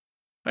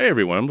Hey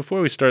everyone,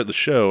 before we start the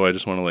show, I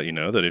just want to let you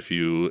know that if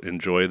you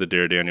enjoy the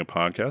Dare Daniel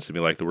podcast, if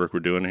you like the work we're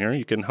doing here,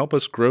 you can help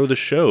us grow the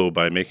show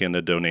by making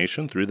a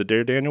donation through the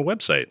Dare Daniel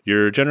website.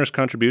 Your generous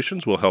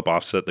contributions will help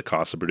offset the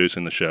cost of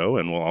producing the show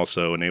and will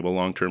also enable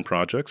long-term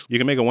projects. You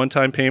can make a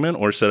one-time payment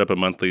or set up a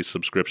monthly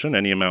subscription.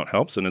 Any amount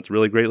helps, and it's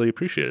really greatly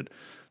appreciated.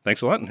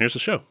 Thanks a lot, and here's the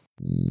show.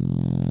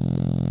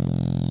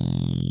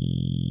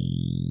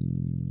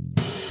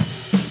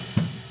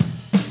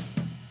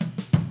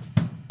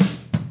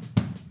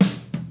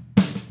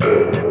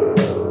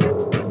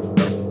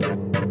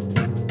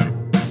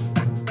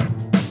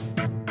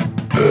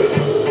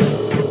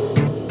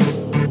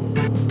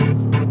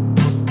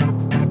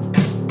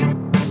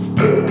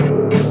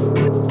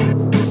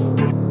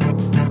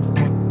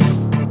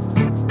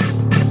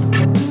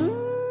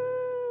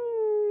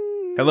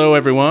 Hello,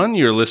 everyone.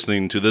 You're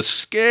listening to the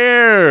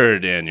Scare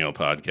Daniel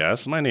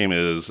podcast. My name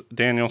is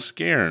Daniel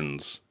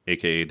Scairns,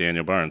 a.k.a.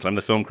 Daniel Barnes. I'm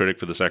the film critic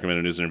for the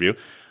Sacramento News and Review.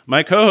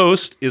 My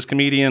co-host is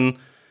comedian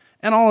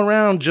and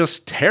all-around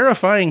just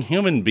terrifying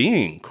human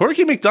being,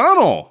 Corky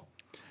McDonald.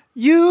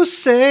 You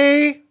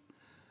say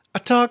I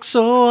talk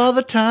so all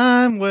the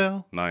time.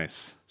 Well,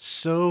 Nice.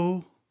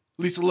 so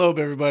Lisa Loeb,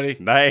 everybody.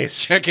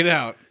 Nice. Check it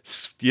out.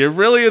 You're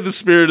really in the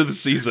spirit of the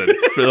season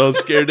for those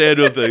Scare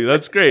Daniel thing.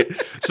 That's great.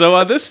 So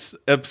on this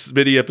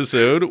mini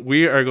episode,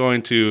 we are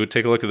going to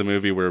take a look at the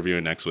movie we're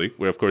reviewing next week.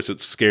 Where, of course,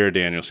 it's Scare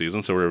Daniel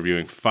season, so we're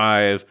reviewing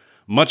 5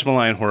 much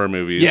maligned horror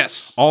movies.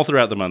 Yes. All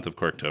throughout the month of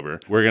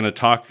Corktober. We're going to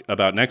talk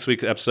about next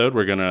week's episode.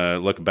 We're going to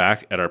look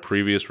back at our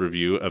previous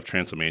review of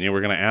Transylvania.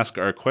 We're going to ask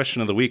our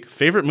question of the week,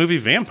 favorite movie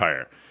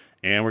vampire.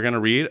 And we're going to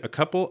read a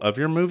couple of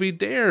your movie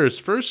dares.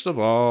 First of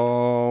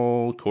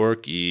all,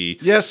 Corky.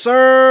 Yes,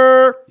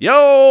 sir.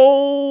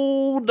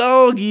 Yo,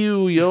 dog,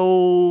 yo.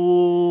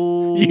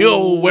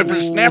 Yo,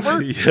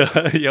 whippersnapper.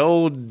 Yeah,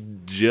 yo,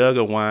 jug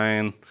of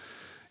wine.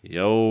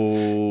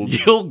 Yo.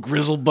 Yo,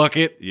 grizzle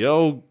bucket.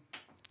 Yo.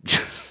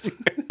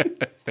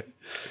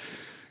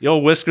 Yo,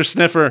 whisker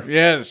sniffer.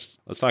 Yes.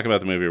 Let's talk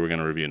about the movie we're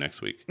going to review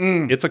next week.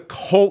 It's a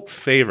cult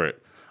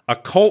favorite. A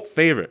cult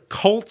favorite.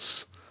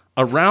 Cults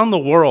around the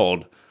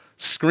world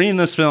screen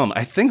this film.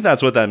 I think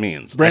that's what that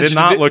means. I did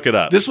not look it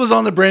up. This was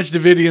on the Branch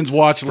Davidians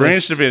watch list.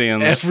 Branch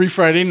Davidians. Every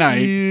Friday night.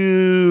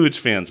 Huge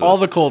fans of All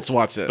this. the cults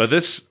watch this. But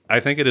this,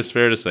 I think it is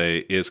fair to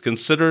say, is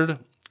considered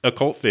a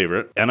cult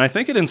favorite. And I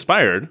think it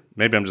inspired,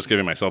 maybe I'm just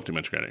giving myself too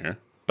much credit here,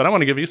 but I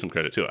want to give you some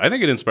credit too. I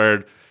think it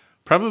inspired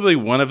probably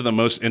one of the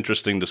most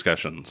interesting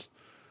discussions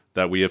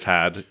that we have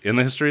had in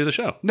the history of the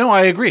show. No,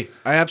 I agree.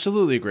 I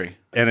absolutely agree.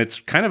 And it's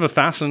kind of a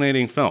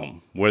fascinating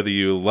film, whether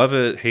you love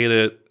it, hate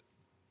it,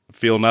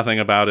 feel nothing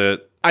about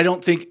it. I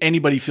don't think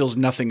anybody feels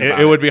nothing about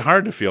it. It would be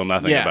hard to feel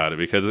nothing Yeah. about it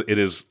because it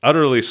is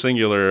utterly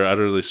singular,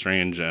 utterly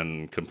strange,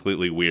 and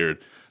completely weird.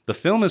 The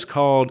film is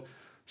called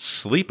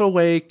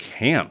Sleepaway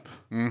Camp.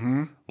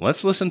 Mm-hmm.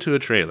 Let's listen to a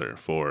trailer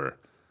for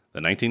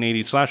the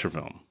 1980s slasher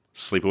film,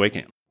 Sleepaway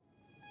Camp.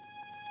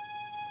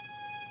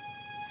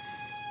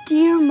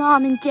 Dear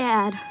Mom and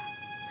Dad,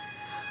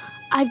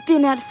 I've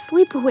been at a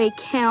sleepaway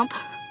camp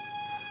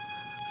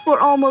for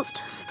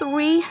almost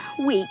 3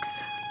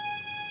 weeks.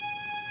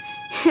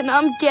 And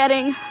I'm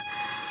getting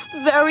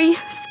very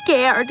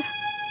scared.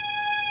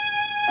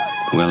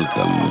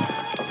 Welcome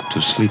to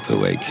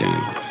Sleepaway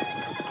Camp.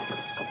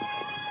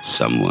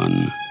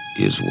 Someone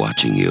is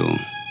watching you.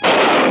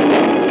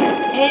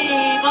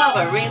 Hey,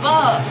 Mama,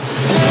 remote!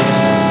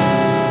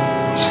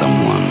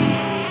 Someone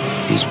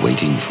is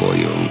waiting for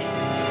you.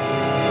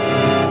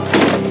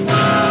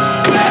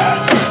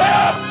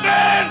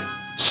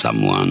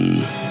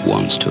 Someone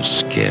wants to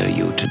scare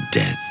you to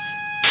death.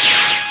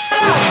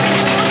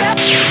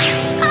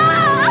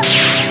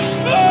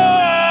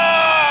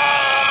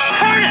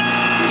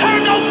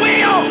 Turn the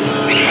wheel!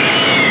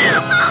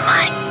 Oh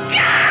my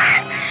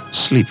God!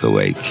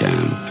 Sleepaway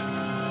Camp.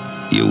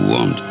 You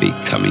won't be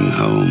coming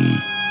home.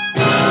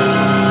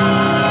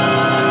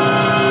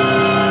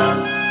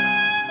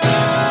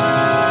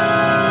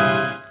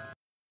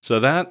 So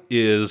that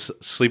is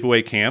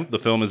Sleepaway Camp. The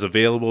film is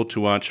available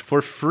to watch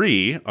for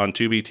free on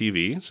Tubi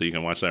TV, so you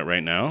can watch that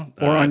right now.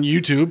 Or on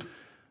YouTube.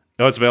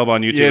 Oh, it's available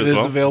on YouTube Yeah, it as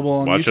well. is available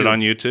on Watch it YouTube. on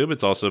YouTube.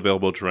 It's also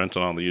available to rent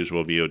on all the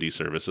usual VOD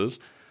services.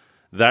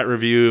 That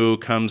review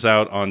comes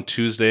out on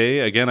Tuesday.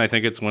 Again, I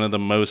think it's one of the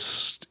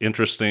most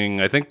interesting.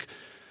 I think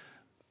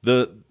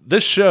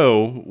this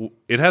show,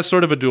 it has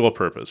sort of a dual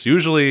purpose.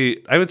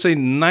 Usually, I would say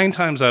 9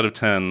 times out of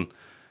 10,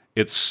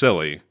 it's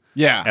silly.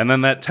 Yeah. And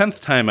then that 10th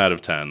time out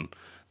of 10,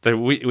 that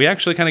we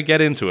actually kind of get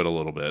into it a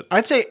little bit.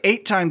 I'd say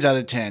 8 times out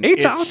of 10. Eight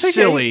It's I'll take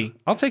silly. 8.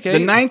 I'll take 8. The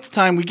 9th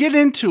time we get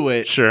into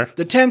it. Sure.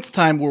 The 10th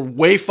time we're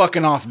way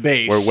fucking off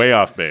base. We're way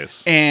off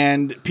base.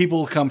 And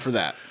people come for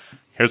that.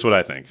 Here's what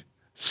I think.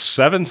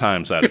 7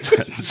 times out of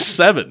 10.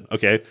 7,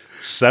 okay?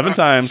 7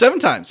 times. 7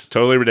 times.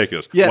 Totally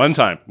ridiculous. Yes. 1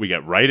 time, we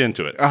get right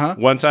into it. Uh-huh.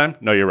 1 time,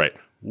 no, you're right.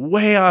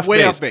 Way off Way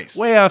base. off base.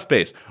 Way off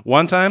base.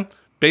 1 time,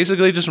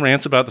 basically just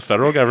rants about the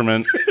federal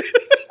government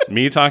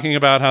Me talking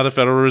about how the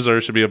Federal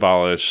Reserve should be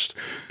abolished,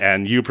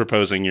 and you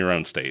proposing your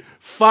own state.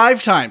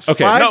 5 times.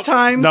 Okay, 5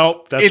 times.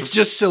 no, that's- it's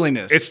just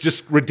silliness. It's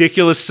just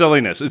ridiculous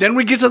silliness. Then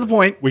we get to the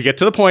point. We get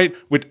to the point.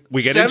 We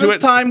get into 7th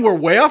it. time, we're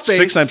way off base.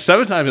 6th time.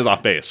 7th time is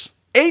off base.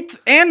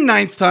 8th and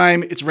 9th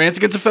time, it's rants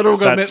against the federal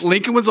government. That's-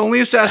 Lincoln was only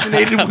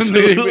assassinated when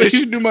they Absolutely.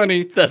 issued new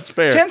money. That's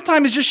fair. 10th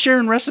time is just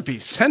sharing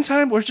recipes. 10th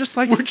time, we're just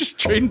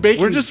trading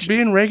bacon. We're just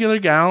being regular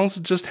gals,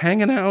 just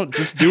hanging out,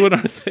 just doing our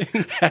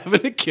thing.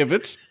 having a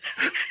kibitz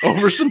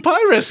over some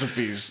pie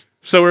recipes.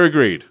 So we're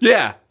agreed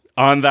Yeah.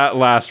 on that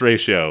last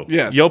ratio.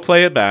 Yes. You'll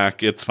play it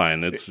back. It's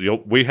fine.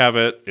 We have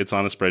it. It's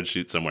on a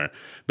spreadsheet somewhere.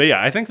 But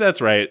yeah, I think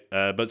that's right.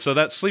 But so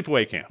that's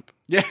sleepaway camp.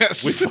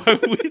 Yes.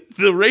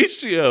 The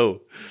ratio.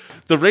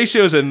 The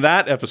ratios in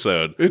that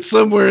episode. It's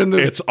somewhere in the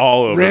It's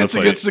all over rants the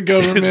place. against the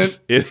government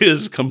It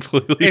is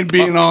completely and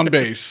being on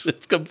base.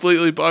 It's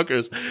completely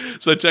bonkers.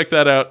 So check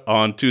that out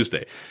on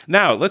Tuesday.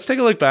 Now, let's take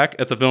a look back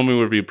at the film we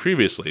reviewed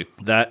previously.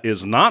 That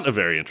is not a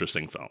very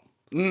interesting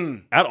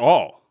film at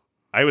all.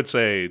 I would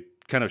say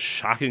kind of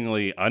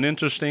shockingly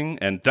uninteresting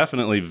and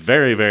definitely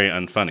very, very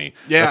unfunny.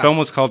 Yeah. The film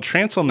was called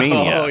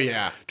Transylmania. Oh,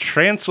 yeah.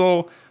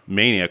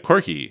 Transylmania.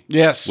 Corky.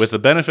 Yes. With the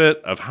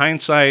benefit of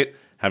hindsight,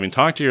 having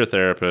talked to your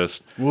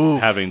therapist, Oof.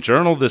 having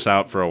journaled this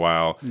out for a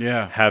while,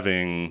 Yeah.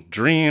 having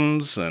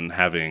dreams and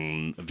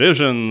having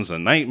visions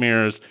and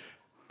nightmares,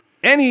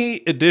 any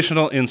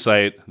additional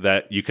insight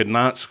that you could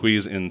not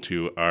squeeze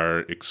into our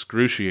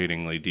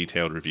excruciatingly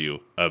detailed review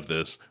of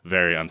this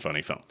very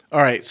unfunny film.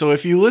 All right. So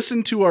if you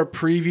listen to our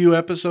preview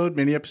episode,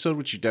 mini episode,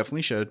 which you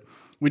definitely should,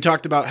 we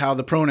talked about how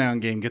the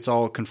pronoun game gets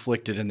all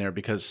conflicted in there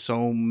because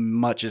so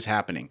much is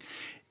happening.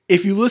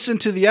 If you listen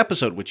to the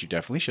episode, which you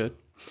definitely should,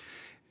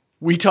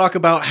 we talk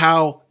about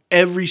how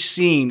every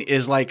scene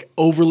is like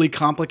overly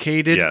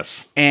complicated.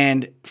 Yes.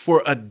 And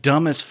for a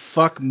dumb as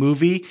fuck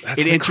movie,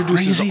 That's it the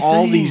introduces crazy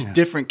all thing. these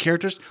different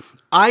characters.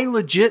 I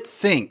legit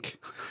think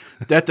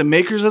that the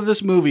makers of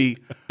this movie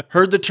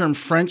heard the term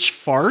French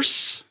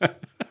farce,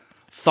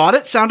 thought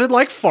it sounded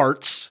like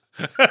farts,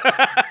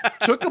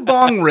 took a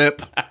bong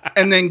rip,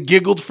 and then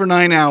giggled for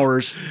 9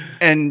 hours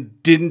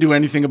and didn't do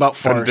anything about And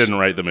farce. didn't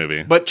write the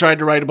movie. But tried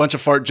to write a bunch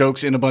of fart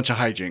jokes in a bunch of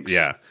hijinks.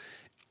 Yeah.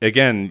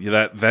 Again,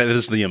 that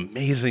is the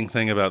amazing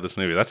thing about this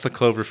movie. That's the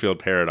Cloverfield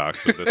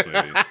paradox of this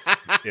movie,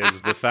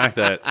 is the fact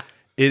that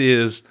it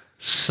is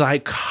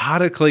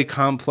psychotically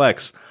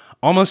complex.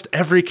 Almost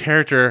every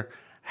character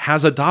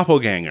has a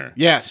doppelganger.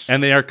 Yes.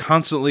 And they are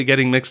constantly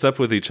getting mixed up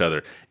with each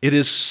other. It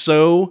is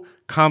so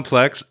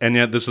complex, and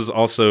yet this is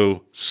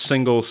also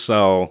single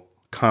cell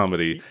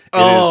comedy. It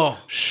Oh.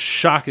 is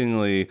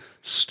shockingly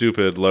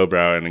stupid,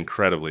 lowbrow, and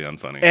incredibly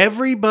unfunny.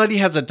 Everybody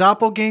has a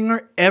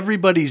doppelganger.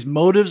 Everybody's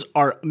motives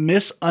are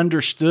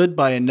misunderstood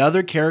by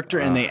another character,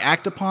 and they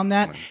act upon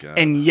that. God.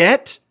 And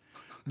yet,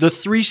 the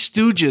Three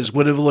Stooges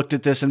would have looked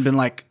at this and been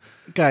like,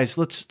 "Guys,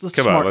 let's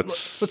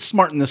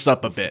smarten this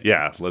up a bit."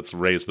 Yeah, let's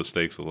raise the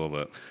stakes a little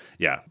bit.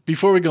 Yeah.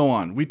 Before we go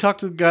on, we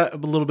talked a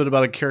little bit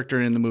about a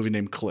character in the movie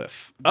named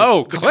Cliff.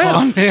 Oh, The Cliff.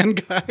 con man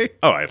guy.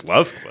 Oh, I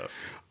love Cliff.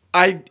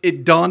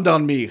 It dawned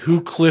on me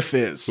who Cliff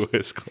is. Who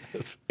is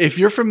Cliff? If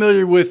you're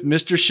familiar with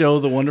Mr. Show,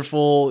 the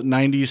wonderful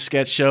 90s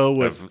sketch show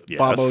with Yes,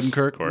 Bob of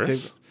Odenkirk,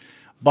 course.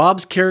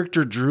 Bob's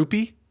character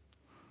Droopy,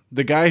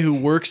 the guy who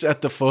works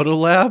at the photo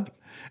lab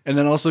and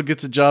then also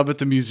gets a job at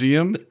the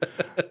museum,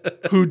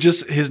 who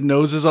just, his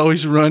nose is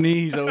always runny.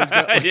 He's always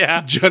got like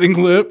Yeah. jutting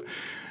lip.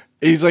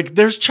 He's like,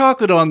 "There's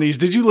chocolate on these.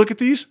 Did you look at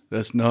these?"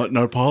 "That's not in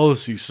our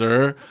policy,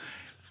 sir."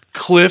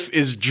 Cliff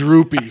is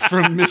Droopy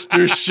from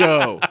Mr.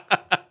 Show.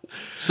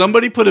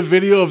 Somebody put a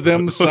video of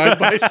them side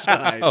by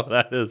side. Oh,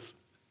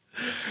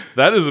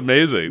 that is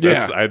amazing.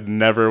 Yeah. I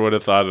never would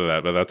have thought of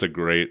that, but that's a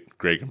great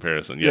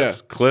comparison.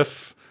 Yes, Yeah.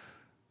 Cliff,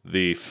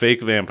 the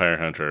fake vampire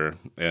hunter,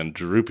 and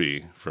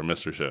Droopy from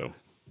Mr. Show,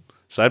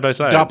 side by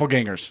side.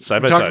 Doppelgangers.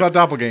 Side We by talked side.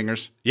 about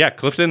doppelgangers. Yeah,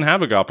 Cliff didn't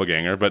have a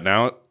doppelganger, but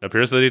now it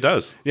appears that he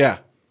does. Yeah.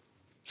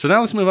 So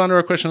now let's move on to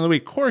our question of the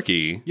week.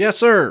 Corky, Yes,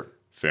 sir.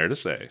 fair to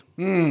say,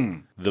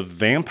 the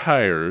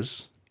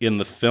vampires in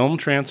the film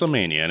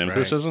Transylmania, and if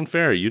this Right. isn't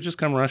fair, you just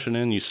come rushing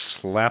in, you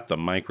slap the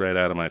mic right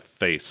out of my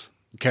face.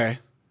 Okay.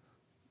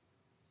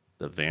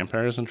 The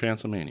vampires in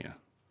Transylmania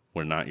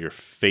were not your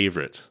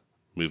favorite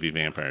movie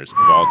vampires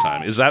of all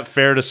time. Is that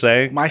fair to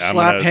say? My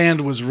slap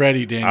hand was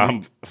ready, Daniel.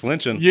 I'm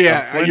flinching.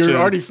 yeah, I'm flinching. you're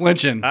already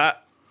flinching.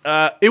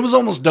 It was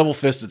almost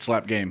double-fisted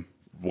slap game.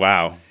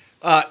 Wow.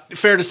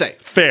 Fair to say.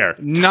 Fair.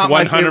 Not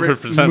my favorite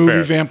 100% movie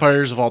fair.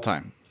 vampires of all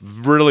time.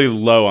 Really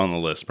low on the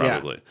list,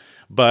 probably. Yeah.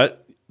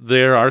 But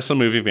there are some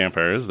movie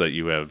vampires that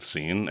you have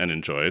seen and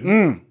enjoyed.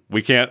 I'm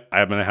going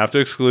to have to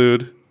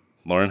exclude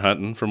Lauren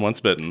Hutton from Once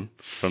Bitten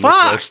from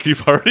Fuck! this list.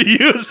 You've already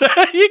used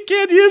her. You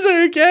can't use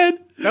her again.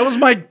 That was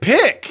my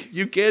pick.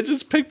 You can't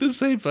just pick the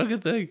same fucking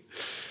thing.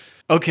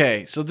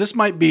 Okay, so this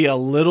might be a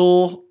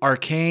little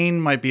arcane,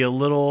 might be a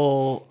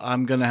little,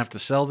 I'm going to have to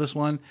sell this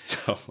one.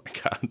 Oh my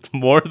God.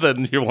 More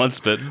than your Once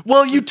Bitten.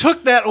 Well, you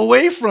took that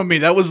away from me.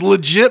 That was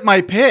legit my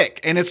pick.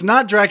 And it's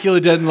not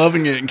Dracula Dead and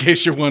Loving It, in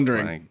case you're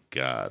wondering. My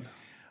God.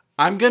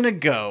 I'm going to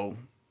go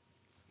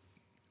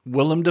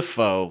Willem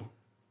Dafoe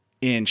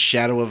in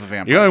Shadow of a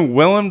Vampire. You're going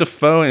Willem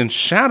Dafoe in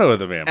Shadow of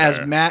the Vampire.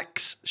 As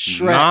Max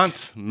Schreck.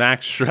 Not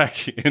Max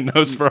Schreck in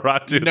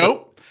Nosferatu.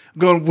 Nope. I'm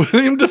going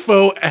William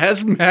Dafoe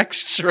as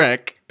Max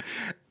Schreck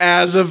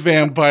as a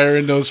vampire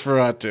in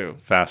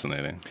Nosferatu.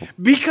 Fascinating.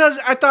 Because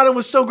I thought it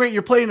was so great.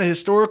 You're playing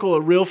a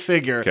real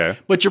figure, Okay.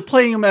 but you're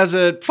playing him as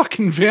a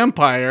fucking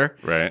vampire.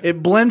 Right.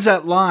 It blends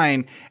that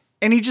line.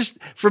 And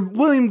for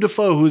William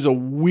Dafoe, who's a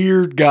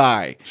weird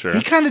guy, Sure.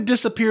 he kind of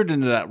disappeared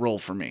into that role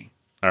for me.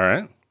 All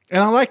right.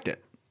 And I liked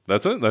it.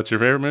 That's it. That's your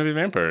favorite movie,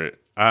 Vampire.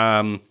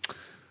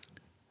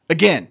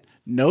 Again,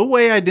 no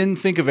way I didn't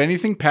think of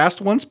anything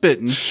past Once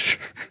Bitten.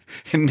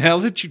 And now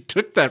that you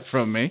took that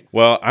from me.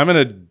 Well, I'm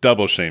going to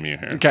double shame you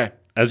here. Okay.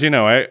 As you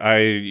know,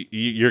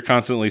 you're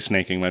constantly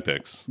snaking my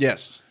picks.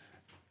 Yes.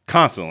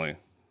 Constantly.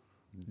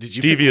 Did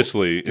you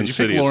Deviously, Did you pick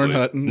insidiously. Lauren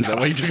Hutton? Is that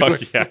why you took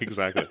Fuck it? yeah,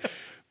 exactly.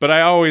 But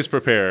I always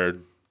prepare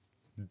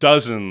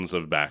dozens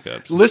of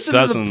backups. Listen to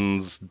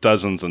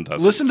dozens and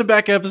dozens. Listen to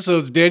back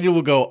episodes. Daniel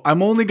will go,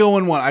 I'm only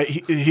going one.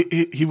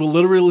 He will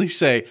literally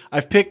say,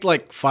 I've picked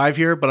like 5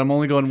 here, but I'm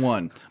only going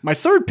one. My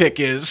third pick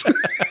is.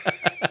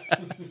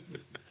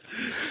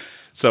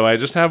 So I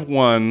just have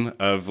one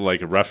of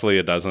like roughly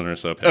a dozen or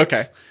so picks.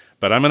 Okay.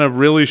 But I'm going to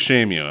really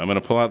shame you. I'm going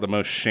to pull out the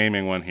most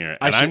shaming one here.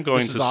 And I'm going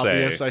this to is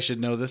obvious. say I should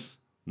know this.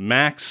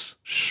 Max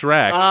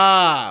Schreck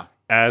Ah.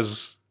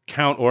 as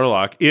Count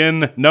Orlok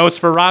in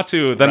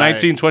Nosferatu, the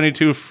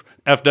 1922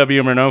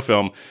 F.W. Murnau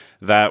film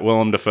that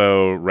Willem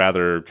Dafoe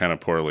rather kind of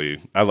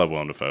poorly. I love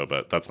Willem Dafoe,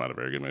 but that's not a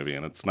very good movie,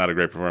 and it's not a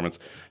great performance.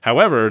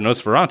 However,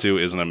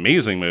 Nosferatu is an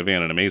amazing movie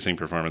and an amazing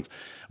performance.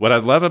 What I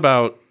love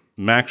about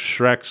Max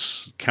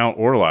Schreck's Count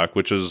Orlok,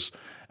 which is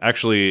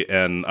actually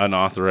an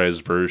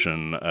unauthorized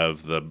version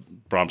of the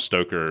Bram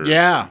Stoker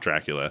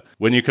Dracula.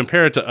 When you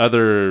compare it to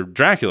other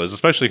Draculas,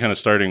 especially kind of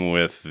starting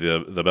with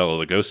the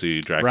Bela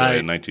Lugosi Dracula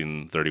in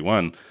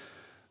 1931,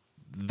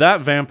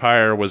 that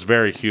vampire was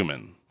very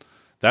human.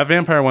 That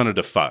vampire wanted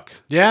to fuck.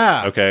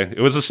 Yeah. Okay?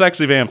 It was a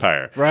sexy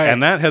vampire. Right.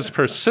 And that has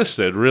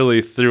persisted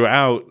really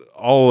throughout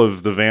all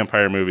of the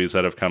vampire movies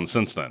that have come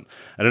since then.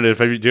 I don't know,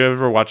 do you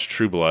ever watch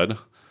True Blood?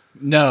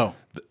 No.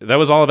 That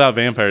was all about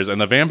vampires, and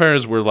the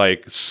vampires were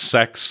like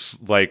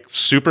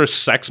super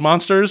sex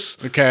monsters.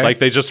 Okay. Like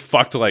they just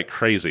fucked like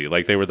crazy.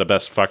 Like they were the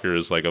best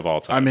fuckers like of all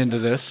time. I'm into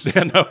this.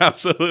 Yeah, no,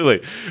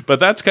 absolutely. But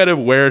that's kind of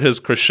where it has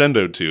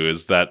crescendoed to,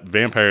 is that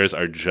vampires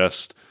are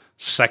just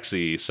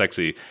sexy.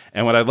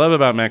 And what I love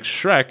about Max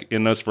Schreck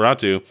in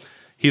Nosferatu,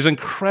 he's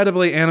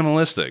incredibly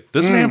animalistic.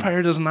 This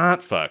vampire does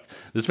not fuck.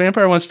 This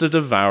vampire wants to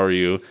devour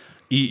you,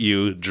 eat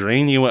you,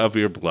 drain you of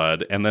your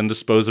blood, and then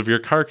dispose of your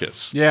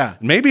carcass. Yeah.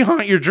 Maybe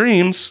haunt your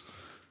dreams,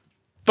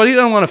 but he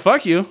don't want to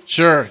fuck you.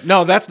 Sure.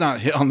 No, that's not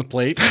hit on the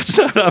plate. It's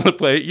not on the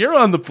plate. You're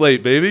on the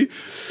plate, baby.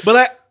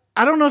 But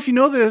I don't know if you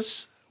know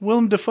this.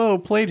 Willem Dafoe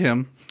played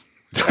him.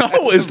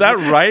 Oh, is that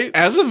right?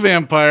 As a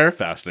vampire.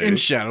 Fascinating. In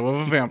Shadow of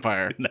a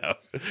Vampire. No.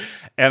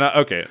 And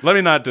okay, let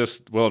me not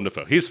diss Willem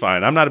Dafoe. He's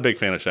fine. I'm not a big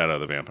fan of Shadow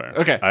of the Vampire.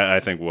 Okay. I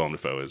think Willem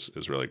Dafoe is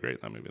really great in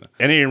that movie. Though.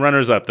 Any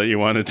runners-up that you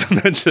wanted to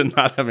mention,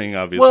 not having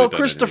obviously Well, done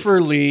Christopher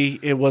Lee,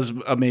 it was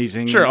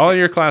amazing. Sure, all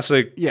your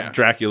classic Yeah.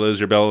 Draculas,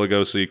 your Bela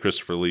Lugosi,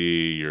 Christopher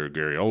Lee, your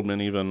Gary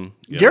Oldman even.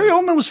 You Gary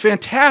know. Oldman was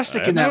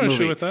fantastic I in have that no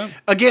issue movie. with that.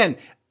 Again,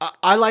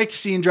 I liked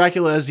seeing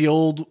Dracula as the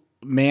old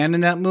man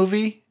in that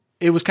movie.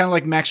 It was kind of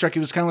like Max Schreck. It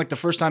was kind of like the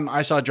first time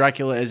I saw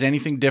Dracula as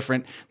anything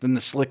different than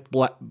the slick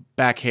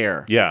back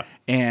hair. Yeah.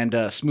 And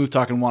smooth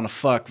talking, want to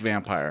fuck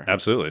vampire.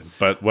 Absolutely.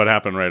 But what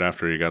happened right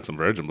after he got some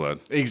virgin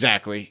blood?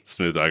 Exactly.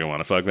 Smooth dog, I want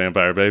to fuck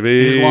vampire,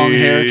 baby. His long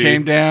hair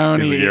came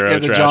down. He's a He Euro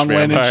had the trash John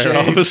Lennon vampire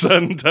all of a shades.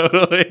 sudden,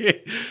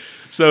 totally.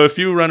 So a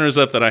few runners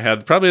up that I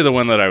had, probably the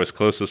one that I was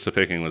closest to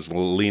picking was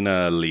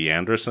Lena Lee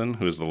Anderson,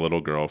 who is the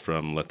little girl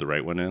from Let the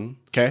Right One In.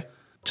 Okay.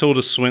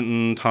 Tilda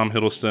Swinton, Tom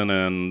Hiddleston,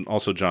 and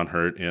also John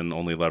Hurt in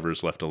Only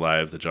Lovers Left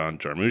Alive, the John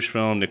Jarmusch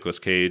film, Nicolas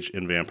Cage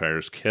in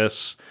Vampire's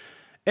Kiss.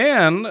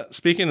 And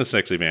speaking of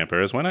sexy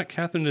vampires, why not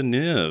Catherine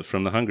Deneuve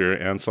from The Hunger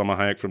and Salma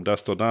Hayek from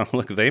Dusk Till Dawn?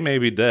 Look, they may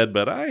be dead,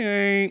 but I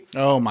ain't.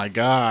 Oh my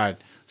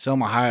God.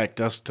 Selma Hayek,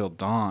 Dusk Till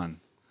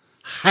Dawn.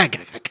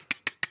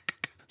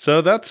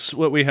 So that's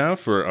what we have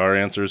for our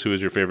answers. Who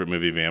is your favorite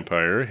movie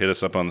vampire? Hit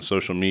us up on the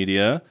social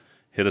media.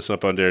 Hit us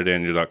up on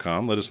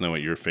daredaniel.com. Let us know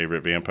what your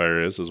favorite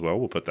vampire is as well.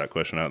 We'll put that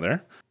question out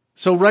there.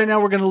 So right now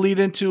we're going to lead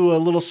into a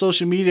little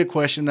social media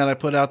question that I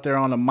put out there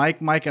on a Mike,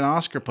 and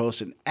Oscar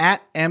post, and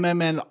at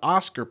MMN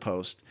Oscar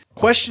post.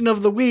 Question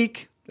of the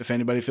week, if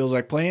anybody feels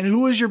like playing,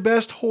 who is your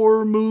best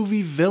horror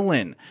movie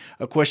villain?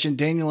 A question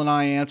Daniel and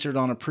I answered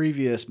on a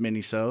previous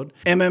minisode.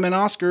 MMN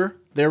Oscar,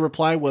 their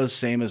reply was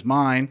same as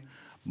mine.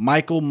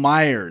 Michael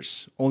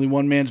Myers. Only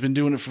one man's been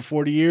doing it for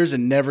 40 years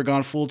and never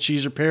gone full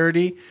cheese or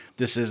parody.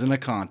 This isn't a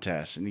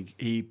contest. And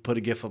he put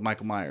a gif of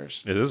Michael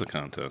Myers. It is a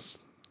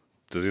contest.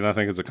 Does he not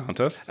think it's a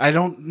contest? I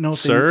don't know if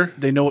Sir?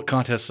 they know what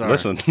contests are.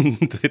 Listen,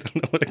 they don't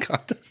know what a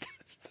contest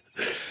is.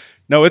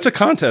 No, it's a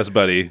contest,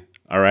 buddy.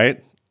 All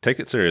right? Take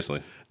it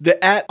seriously.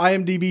 The at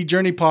IMDb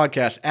Journey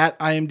podcast, at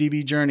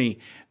IMDb Journey,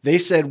 they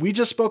said, we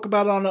just spoke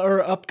about it on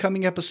our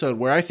upcoming episode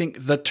where I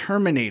think The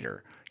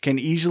Terminator can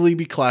easily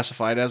be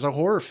classified as a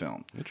horror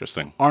film.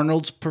 Interesting.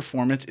 Arnold's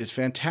performance is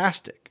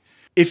fantastic.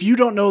 If you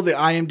don't know the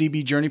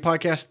IMDb Journey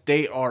podcast,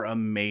 they are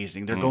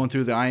amazing. They're going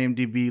through the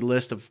IMDb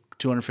list of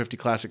 250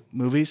 classic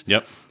movies.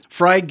 Yep.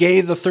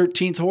 Friday the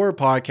 13th horror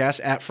podcast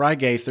at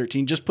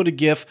Friday13 just put a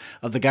gif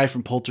of the guy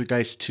from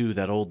Poltergeist 2,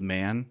 that old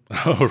man.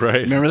 Oh,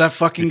 right. Remember that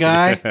fucking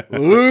guy?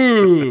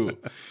 Ooh.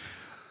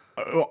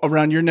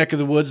 Around your neck of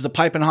the woods, the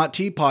Pipe and Hot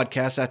Tea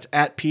podcast, that's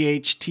at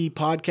PHT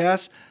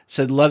podcast,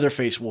 said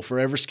Leatherface will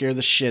forever scare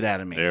the shit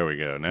out of me. There we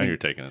go. Now you're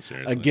taking it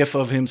seriously. A gif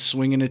of him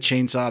swinging a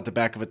chainsaw at the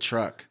back of a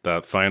truck.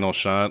 That final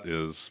shot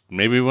is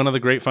maybe one of the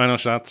great final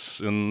shots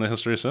in the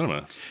history of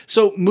cinema.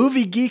 So,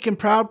 Movie Geek and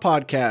Proud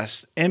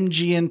podcast,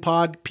 MGN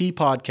Pod P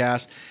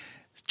podcast,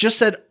 just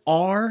said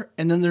R,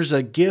 and then there's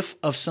a gif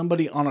of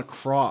somebody on a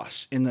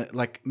cross in the,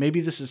 like,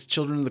 maybe this is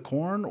Children of the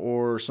Corn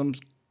or some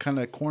kind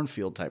of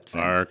cornfield type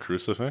thing. Our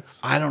crucifix?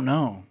 I don't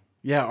know.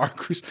 Yeah, our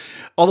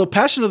although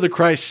Passion of the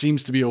Christ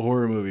seems to be a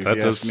horror movie. That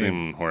does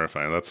seem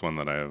horrifying. That's one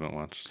that I haven't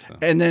watched. So.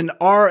 And then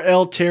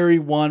R.L. Terry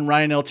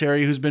Ryan L.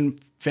 Terry, who's been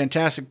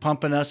fantastic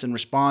pumping us and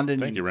responding.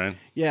 Thank you, Ryan.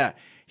 Yeah.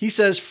 He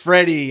says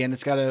Freddy, and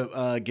it's got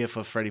a gif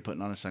of Freddy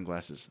putting on his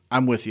sunglasses.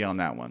 I'm with you on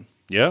that one.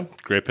 Yeah,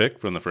 great pick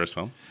from the first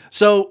film.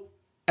 So,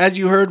 as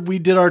you heard, we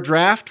did our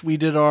draft. We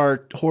did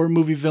our horror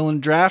movie villain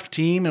draft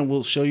team, and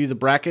we'll show you the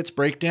brackets,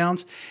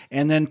 breakdowns.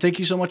 And then thank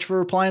you so much for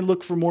replying.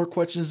 Look for more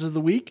questions of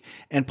the week.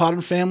 And Pod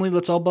and Family,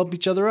 let's all bump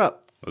each other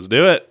up. Let's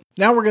do it.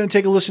 Now we're going to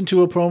take a listen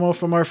to a promo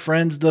from our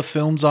friends, the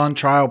Films on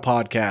Trial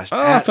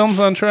podcast. Films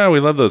on Trial. We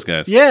love those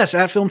guys. Yes,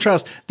 at Film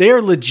Trials. They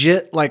are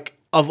legit, like,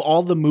 of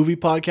all the movie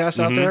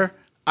podcasts out there,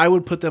 I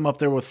would put them up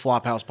there with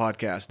Flophouse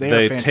podcast. They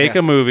are fantastic. Take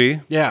a movie.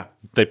 Yeah.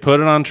 They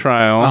put it on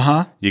trial.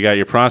 Uh-huh. You got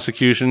your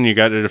prosecution, you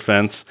got your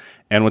defense.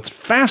 And what's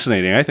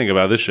fascinating, I think,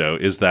 about this show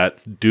is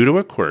that due to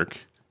a quirk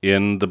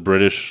in the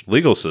British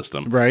legal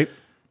system, Right.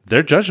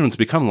 their judgments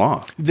become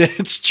law.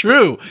 That's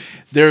true.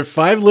 There are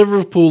 5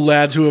 Liverpool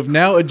lads who have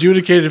now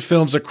adjudicated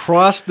films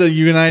across the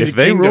United If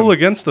they Kingdom. rule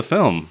against the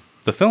film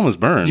is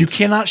burned. You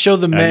cannot show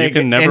the Meg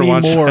you can never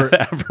watch anymore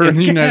that ever in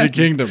the again. United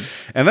Kingdom.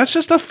 And that's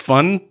just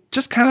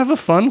kind of a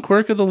fun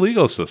quirk of the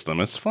legal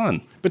system. It's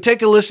fun. But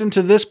take a listen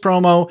to this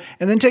promo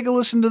and then take a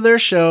listen to their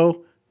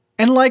show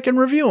and like and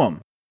review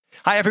them.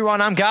 Hi everyone,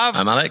 I'm Gav.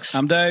 I'm Alex.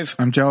 I'm Dave.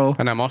 I'm Joel.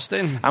 And I'm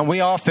Austin. And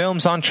we are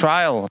Films on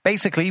Trial.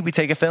 Basically, we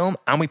take a film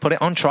and we put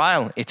it on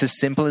trial. It's as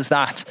simple as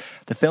that.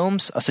 The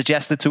films are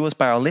suggested to us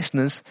by our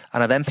listeners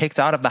and are then picked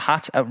out of the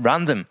hat at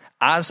random,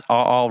 as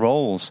are our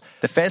roles.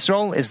 The first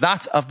role is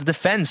that of the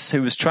defense,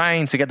 who is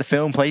trying to get the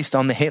film placed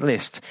on the hit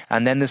list.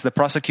 And then there's the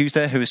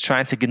prosecutor, who is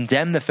trying to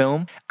condemn the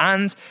film.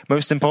 And,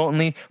 most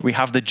importantly, we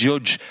have the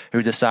judge,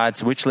 who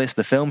decides which list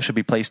the film should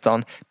be placed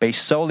on,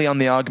 based solely on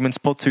the arguments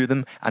put to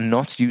them and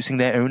not using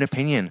their own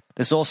opinion.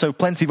 There's also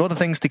plenty of other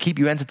things to keep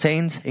you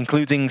entertained,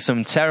 including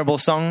some terrible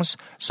songs,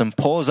 some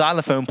poor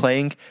xylophone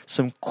playing,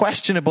 some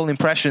questionable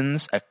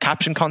impressions, a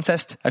caption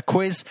contest, a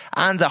quiz,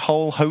 and a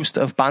whole host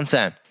of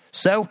banter.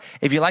 So,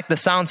 if you like the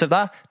sounds of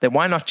that, then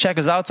why not check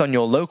us out on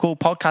your local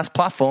podcast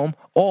platform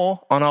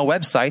or on our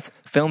website,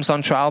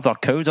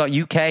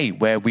 filmsontrial.co.uk,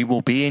 where we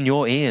will be in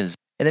your ears.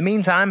 In the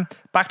meantime,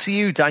 back to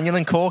you, Daniel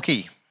and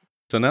Corky.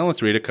 So now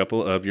let's read a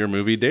couple of your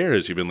movie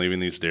dares. You've been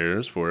leaving these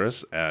dares for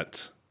us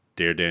at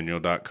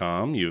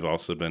daredaniel.com. You've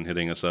also been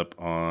hitting us up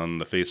on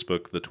the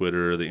Facebook, the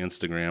Twitter, the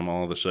Instagram,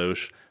 all the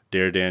social,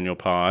 Dare Daniel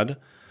Pod.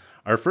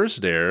 Our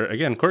first dare,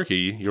 again,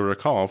 Corky, you'll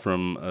recall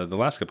from the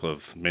last couple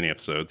of mini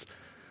episodes.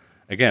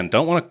 Again,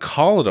 don't want to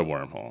call it a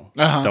wormhole.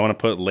 Don't want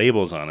to put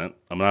labels on it.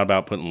 I'm not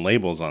about putting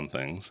labels on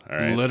things. All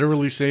right.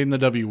 Literally saying the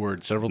W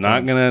word several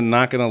times.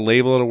 Not gonna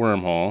label it a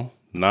wormhole.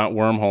 Not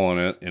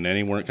wormholing it in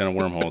any kind of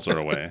wormhole sort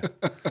of way.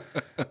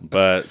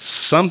 But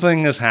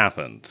something has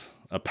happened.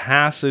 A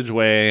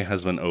passageway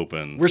has been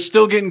opened. We're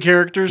still getting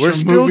characters We're from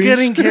still movies.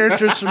 getting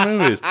characters from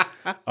movies.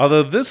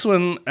 Although this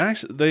one,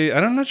 actually,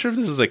 I'm not sure if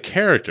this is a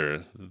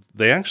character.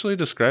 They actually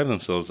describe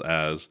themselves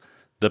as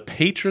the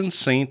patron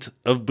saint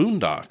of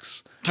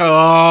Boondocks.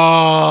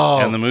 Oh.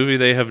 And the movie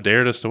they have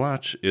dared us to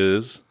watch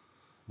is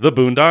The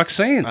Boondock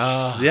Saints.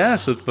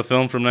 Yes, it's the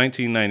film from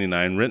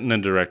 1999, written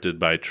and directed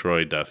by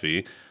Troy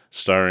Duffy,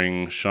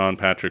 starring Sean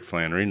Patrick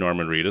Flannery,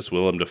 Norman Reedus,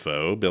 Willem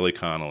Dafoe, Billy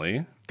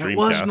Connolly. That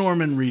was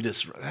Norman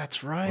Reedus.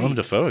 That's right. Willem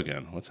Dafoe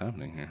again. What's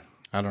happening here?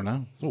 I don't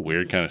know. It's a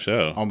weird kind of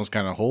show. Almost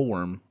kind of whole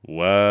worm.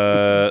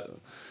 What?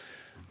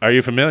 Are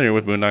you familiar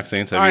with Boondock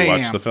Saints? Have you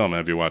watched am. the film?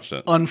 Have you watched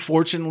it?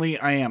 Unfortunately,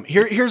 I am.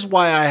 Here's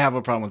why I have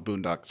a problem with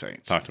Boondock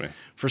Saints. Talk to me.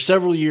 For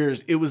several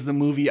years, it was the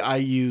movie I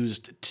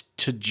used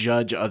to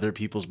judge other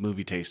people's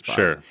movie taste by.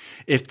 Sure.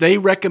 If they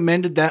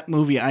recommended that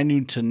movie, I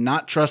knew to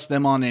not trust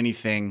them on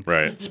anything.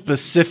 Right.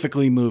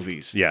 Specifically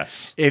movies.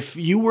 Yes. If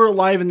you were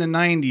alive in the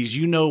 90s,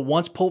 you know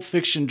once Pulp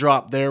Fiction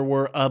dropped, there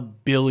were a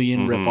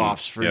billion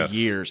ripoffs for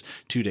years.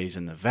 2 Days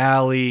in the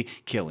Valley,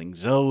 Killing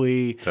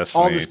Zoe,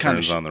 Destiny all this kind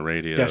of Turns on the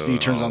Radio. Destiny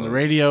Turns on the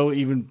Radio.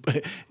 Even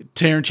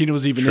Tarantino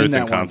was even Truth in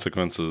that and one.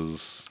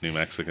 Consequences, New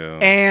Mexico.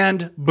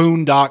 And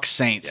Boondock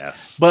Saints.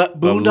 Yes. But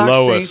The Boondock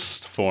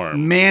lowest Saints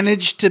form.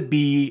 managed to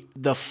be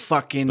the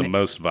fucking The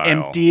most vile.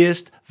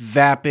 emptiest,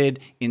 vapid,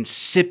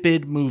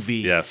 insipid movie.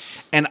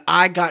 Yes. And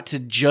I got to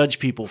judge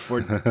people for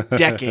a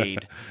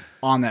decade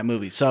on that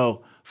movie.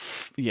 So,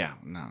 yeah,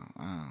 no.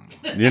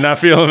 You're not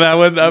feeling that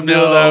one? I'm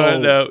feeling No. that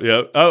one. No.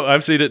 Yeah. Oh,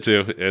 I've seen it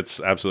too. It's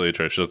absolutely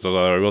atrocious.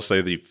 Although I will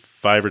say the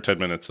 5 or 10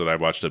 minutes that I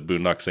watched of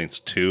Boondock Saints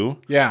 2,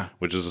 Yeah.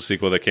 which is a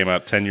sequel that came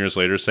out 10 years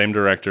later, same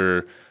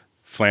director,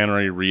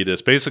 Flannery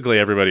Reedus, basically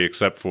everybody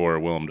except for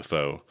Willem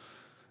Dafoe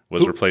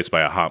was replaced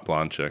by a hot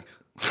blonde chick.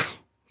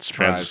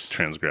 Surprise.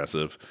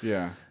 Transgressive.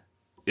 Yeah.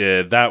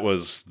 That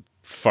was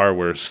far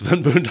worse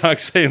than Boondock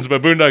Saints,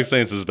 but Boondock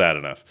Saints is bad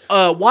enough.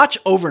 Watch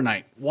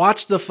Overnight.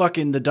 Watch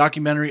the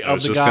documentary I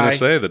was of the just guy. going to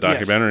say the Yes.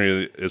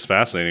 documentary is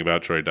fascinating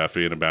about Troy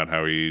Duffy and about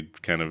how he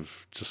kind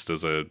of just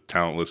is a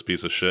talentless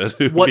piece of shit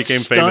who What became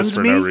famous stuns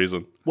for me- no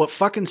reason. What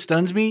fucking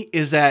stuns me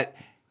is that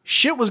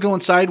shit was going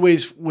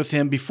sideways with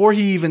him before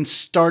he even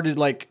started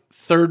like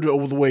third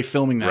of the way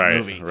filming that Right,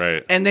 movie.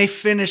 right. And they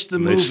finished the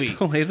They movie.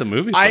 still made the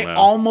movie I somehow.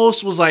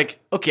 almost was like,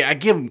 okay, I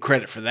give him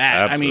credit for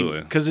that. Absolutely. I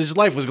mean, because his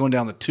life was going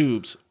down the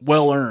tubes.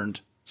 Well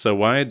earned. So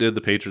why did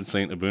the patron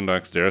saint of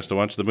Boondocks dare us to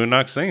watch the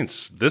Boondock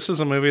Saints? This is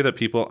a movie that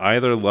people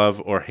either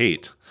love or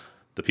hate.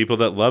 The people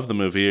that love the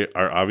movie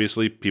are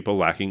obviously people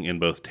lacking in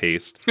both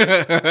taste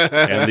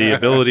and the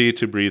ability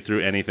to breathe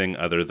through anything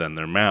other than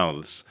their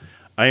mouths.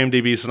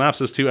 IMDb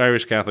synopsis: 2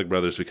 Irish Catholic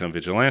brothers become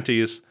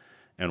vigilantes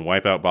and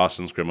wipe out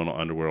Boston's criminal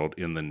underworld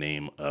in the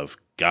name of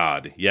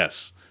God.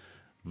 Yes.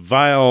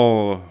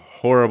 Vile,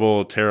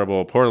 horrible,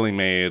 terrible, poorly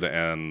made,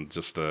 and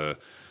just a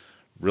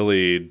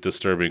really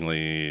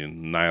disturbingly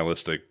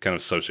nihilistic, kind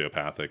of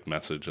sociopathic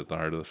message at the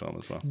heart of the film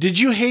as well. Did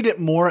you hate it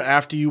more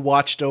after you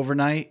watched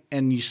Overnight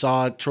and you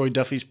saw Troy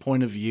Duffy's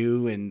point of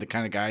view and the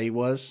kind of guy he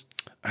was?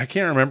 I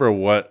can't remember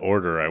what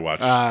order I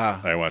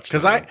watched.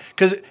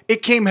 Because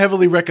it came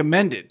heavily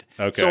recommended.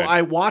 Okay. So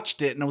I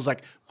watched it and I was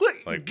like, what?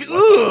 Like, Ugh.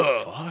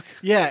 what the fuck?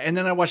 Yeah, and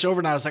then I watched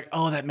Overnight. I was like,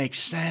 oh, that makes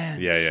sense.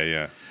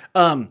 Yeah.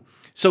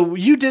 So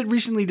you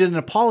recently did an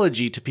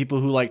apology to people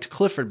who liked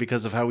Clifford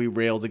because of how we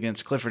railed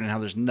against Clifford and how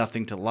there's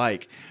nothing to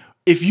like.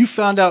 If you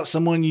found out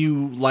someone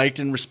you liked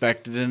and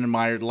respected and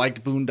admired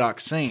liked Boondock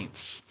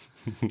Saints,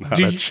 Not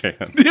a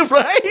chance.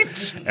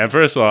 right? And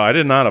first of all, I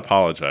did not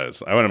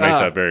apologize. I want to make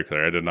that very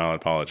clear. I did not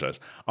apologize.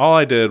 All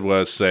I did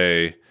was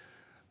say,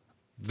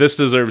 this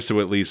deserves to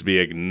at least be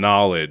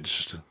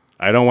acknowledged.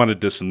 I don't want to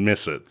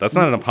dismiss it. That's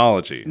not an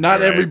apology. Not all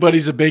right?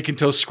 everybody's a bacon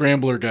toast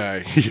scrambler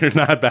guy. You're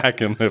not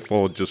back in the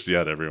fold just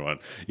yet, everyone.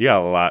 You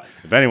got a lot.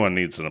 If anyone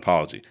needs an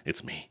apology,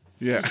 it's me.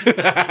 Yeah.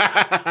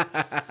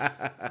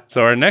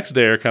 So our next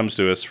dare comes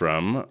to us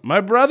from my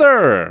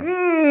brother,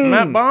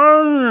 Matt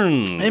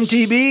Barnes.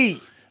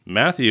 MTB.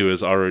 Matthew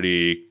is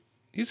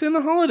he's in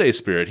the holiday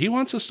spirit. He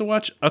wants us to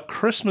watch A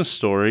Christmas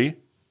Story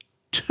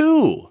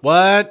 2.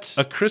 What?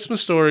 A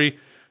Christmas Story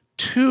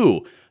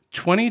 2,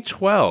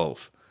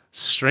 2012.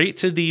 Straight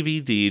to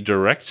DVD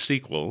direct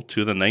sequel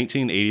to the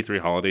 1983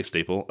 holiday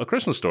staple, A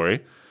Christmas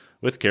Story,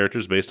 with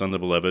characters based on the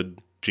beloved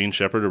Gene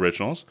Shepard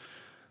originals.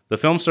 The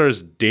film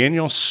stars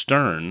Daniel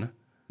Stern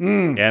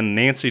and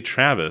Nancy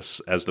Travis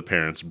as the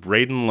parents.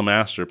 Braden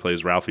Lemaster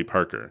plays Ralphie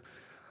Parker.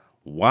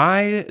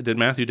 Why did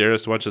Matthew dare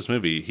us to watch this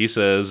movie? He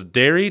says,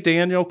 Dairy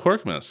Daniel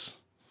Corkmas.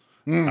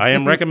 I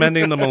am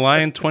recommending the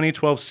malign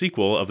 2012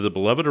 sequel of the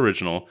beloved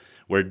original,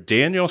 where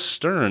Daniel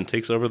Stern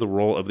takes over the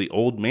role of the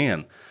old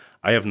man.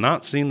 I have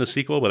not seen the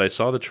sequel, but I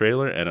saw the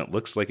trailer, and it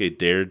looks like a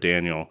Dare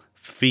Daniel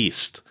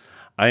feast.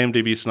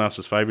 IMDb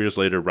synopsis: 5 years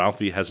later,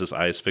 Ralphie has his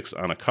eyes fixed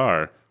on a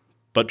car,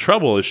 but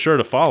trouble is sure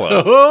to follow.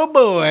 Oh,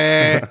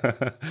 boy.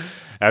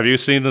 Have you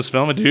seen this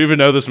film? Do you even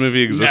know this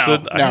movie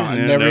existed? No, I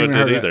didn't never know even it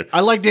heard did of either. it. I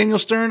like Daniel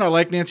Stern. I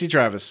like Nancy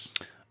Travis.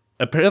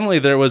 Apparently,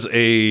 there was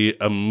a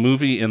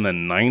movie in the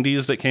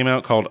 90s that came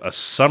out called A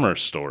Summer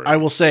Story. I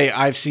will say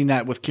I've seen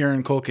that with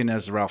Kieran Culkin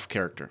as the Ralph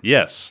character.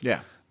 Yes. Yeah.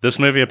 This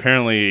movie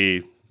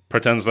apparently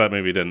pretends that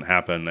movie didn't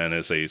happen and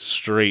is a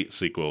straight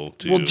sequel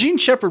to... Well, Gene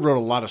Shepard wrote a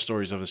lot of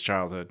stories of his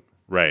childhood.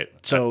 Right.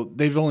 So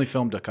they've only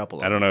filmed a couple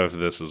of I them. don't know if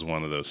this is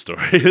one of those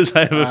stories. I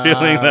have a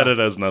feeling that it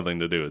has nothing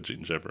to do with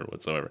Gene Shepard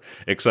whatsoever,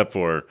 except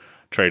for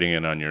trading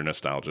in on your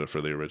nostalgia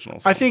for the original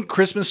film. I think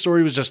Christmas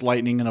Story was just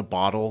lightning in a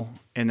bottle,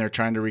 and they're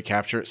trying to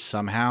recapture it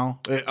somehow.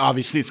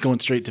 Obviously, it's going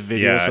straight to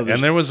video. Yeah, So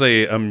and there was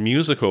a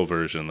musical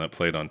version that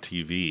played on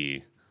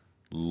TV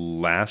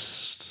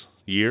last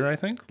year, I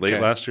think. Late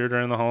Okay. last year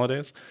during the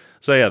holidays.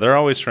 So yeah, they're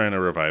always trying to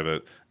revive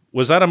it.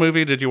 Was that a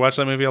movie? Did you watch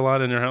that movie a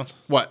lot in your house?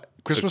 What?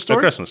 Christmas A Story?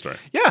 Christmas Story.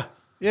 Yeah.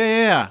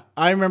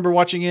 I remember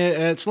watching it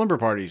at slumber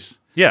parties.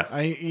 Yeah.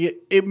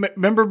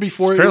 Remember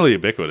before It's fairly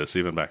ubiquitous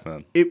even back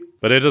then. it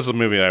But it is a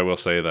movie I will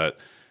say that,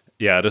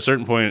 yeah, at a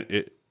certain point,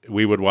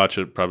 we would watch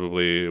it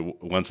probably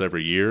once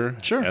every year.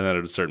 Sure. And then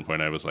at a certain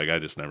point, I was like, I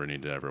just never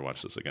need to ever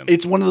watch this again.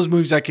 it's one of those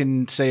movies I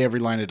can say every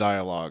line of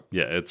dialogue.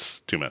 Yeah,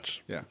 it's too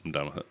much. Yeah. I'm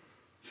done with it.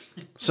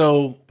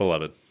 So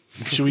Beloved.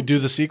 should we do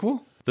the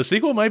sequel? The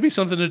sequel might be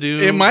something to do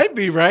It might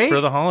be, right?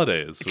 for the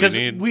holidays. Because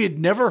we need, we had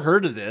never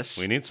heard of this.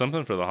 we need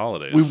something for the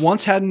holidays. We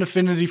once had an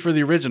affinity for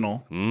the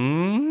original.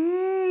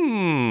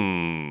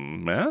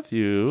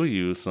 Matthew,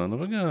 you son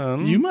of a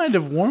gun. You might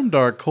have warmed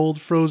our cold,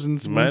 frozen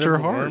might winter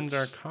have warmed our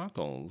hearts.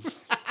 cockles.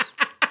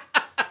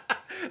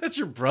 That's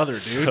your brother,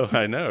 dude. Oh,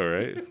 I know,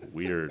 right?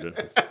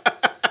 Weird.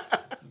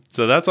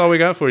 So that's all we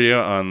got for you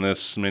on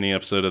this mini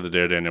episode of the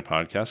Dare Daniel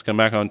podcast. Come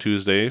back on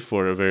Tuesday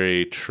for a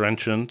very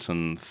trenchant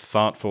and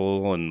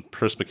thoughtful and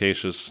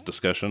perspicacious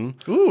discussion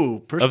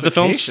Ooh, of the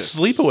film perspicacious.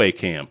 Sleepaway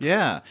Camp.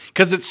 Yeah,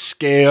 because it's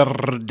Scare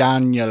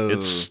Daniel.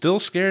 It's still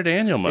Scare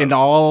Daniel month. in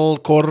all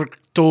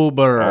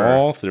Corktober.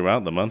 All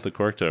throughout the month of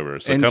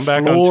Corktober. So and come back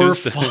on Floor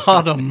Tuesday.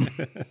 Fodum.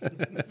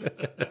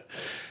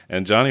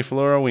 And Johnny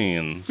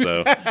Floroween.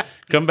 So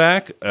come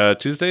back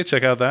Tuesday,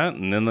 check out that.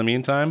 And in the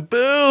meantime,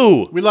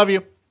 boo! We love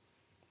you.